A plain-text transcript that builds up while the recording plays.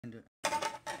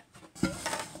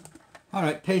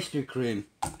Alright, pastry cream.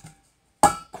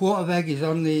 Quart of egg is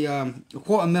on the,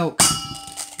 quart of milk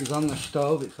is on the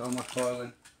stove, it's almost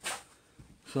boiling.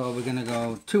 So we're going to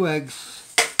go 2 eggs,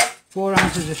 4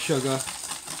 ounces of sugar,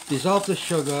 dissolve the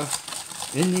sugar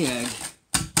in the egg.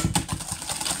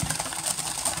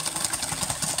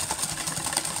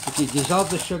 If you dissolve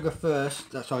the sugar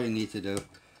first, that's all you need to do.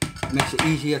 It makes it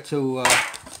easier to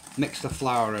mix the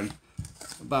flour in.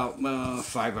 About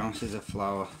 5 ounces of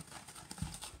flour.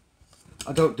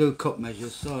 I don't do cup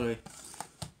measures, sorry.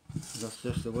 That's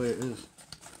just the way it is.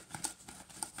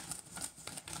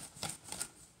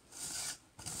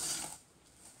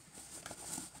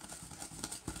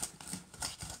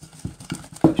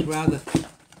 It's rather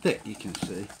thick, you can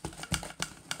see.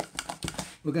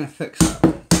 We're going to fix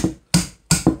that.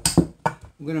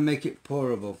 We're going to make it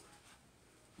pourable.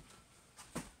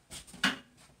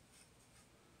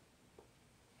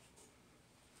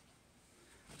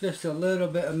 Just a little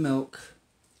bit of milk.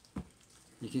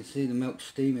 You can see the milk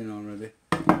steaming already.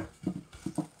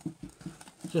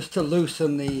 Just to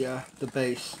loosen the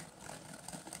base.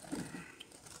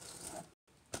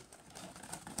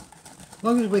 As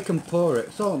long as we can pour it,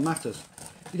 it's all that matters.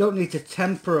 You don't need to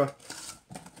temper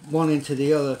one into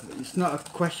the other. It's not a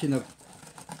question of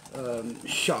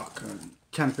shock or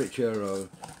temperature or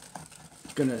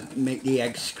it's going to make the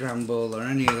eggs scramble or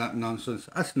any of that nonsense.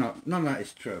 That's not, none of that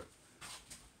is true.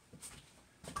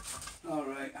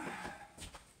 Alright,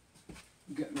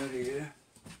 get ready here.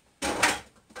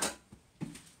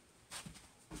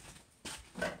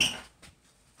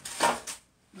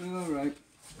 Alright.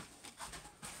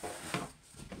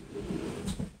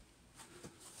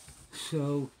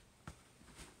 So,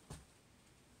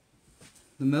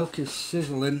 the milk is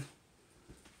sizzling.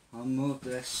 I'll move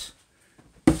this.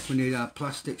 We need our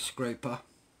plastic scraper.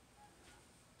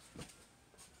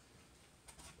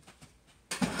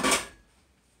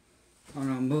 And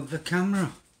I'll move the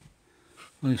camera.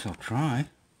 At least I'll try.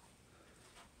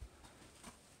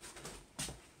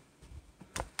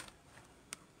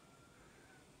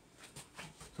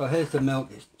 So here's the milk.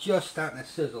 It's just starting to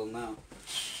sizzle now.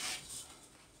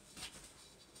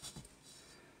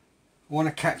 I want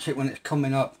to catch it when it's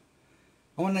coming up.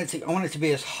 I want it to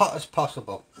be as hot as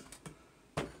possible.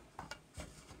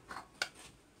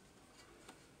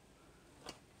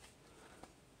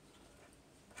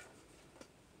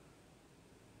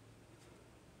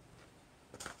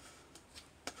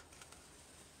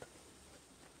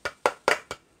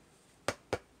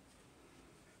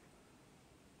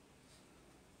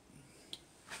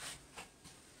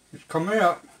 It's coming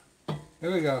up.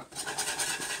 Here we go.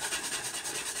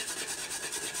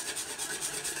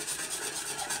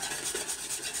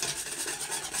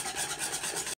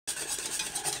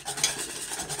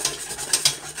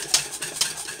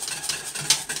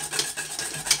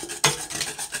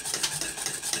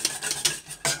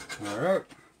 Alright,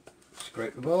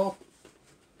 scrape the bowl.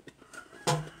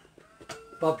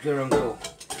 Bob's your uncle.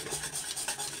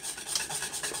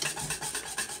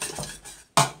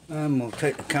 And we'll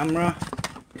take the camera.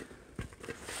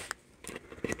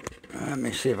 Let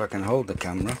me see if I can hold the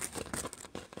camera.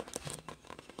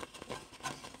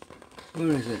 Where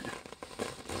is it?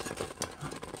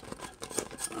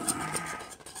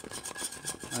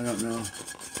 I don't know.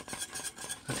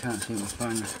 I can't seem to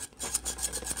find it.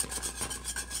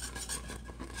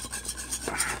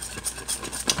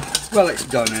 Well, it's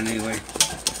done anyway.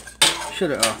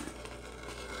 Shut it off.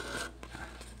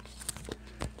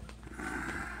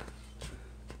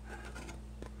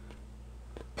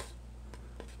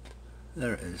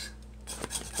 There it is.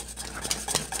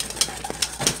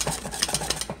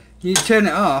 You turn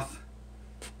it off,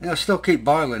 it'll still keep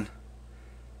boiling.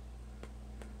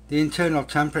 The internal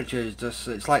temperature is just,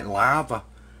 it's like lava.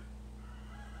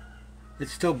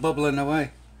 It's still bubbling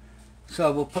away. So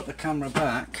we'll put the camera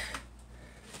back.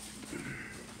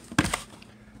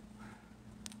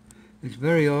 It's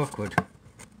very awkward.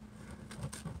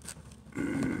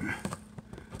 Right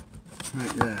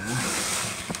there.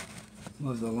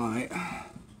 Move the light.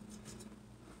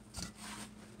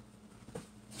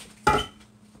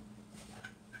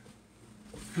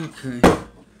 Okay,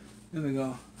 here we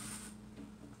go.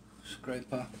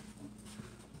 Scraper.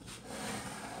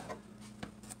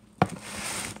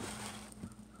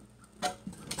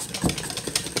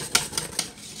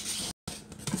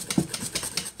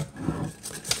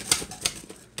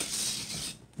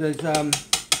 There's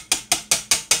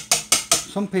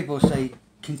some people say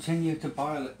continue to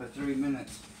boil it for 3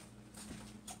 minutes.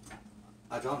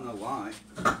 I don't know why.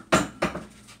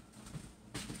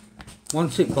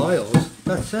 Once it boils,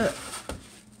 that's it.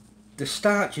 The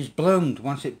starch is bloomed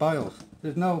once it boils.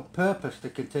 There's no purpose to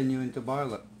continuing to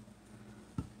boil it.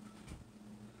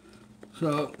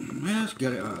 So let's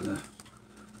get it out of there.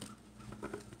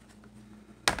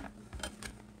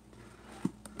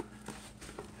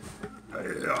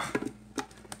 There you go.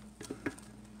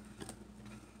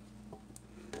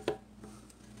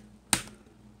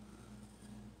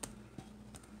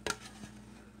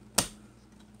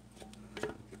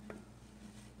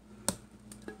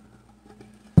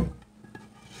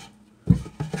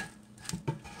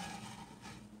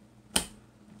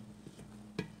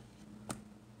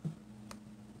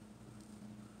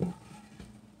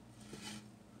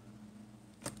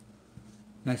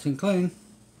 Nice and clean.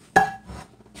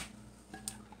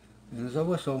 There's a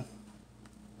whistle.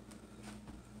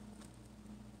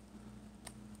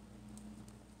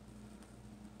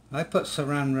 I put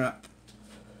saran wrap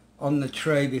on the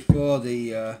tray before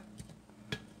the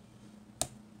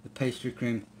pastry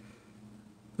cream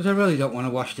because I really don't want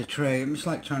to wash the tray. It's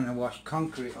like trying to wash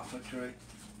concrete off a tray.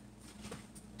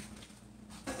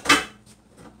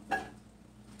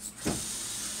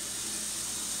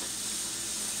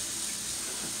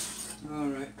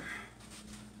 Alright,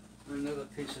 another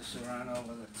piece of saran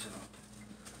over the top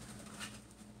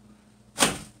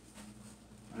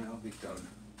and it'll be done.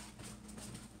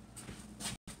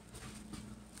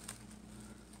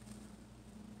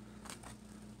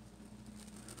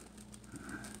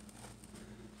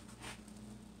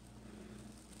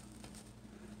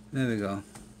 There we go.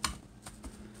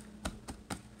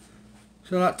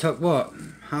 So that took what?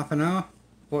 Half an hour?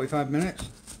 45 minutes?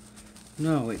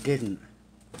 No, it didn't.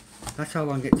 That's how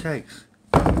long it takes.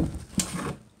 And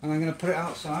I'm going to put it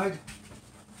outside,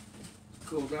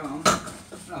 cool down.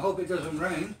 I hope it doesn't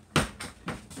rain.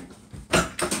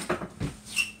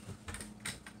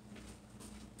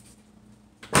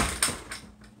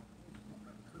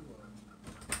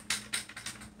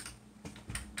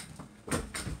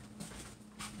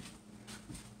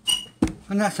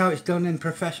 And that's how it's done in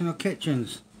professional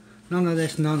kitchens. None of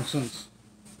this nonsense.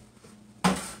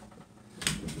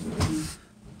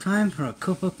 Time for a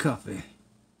cup of coffee.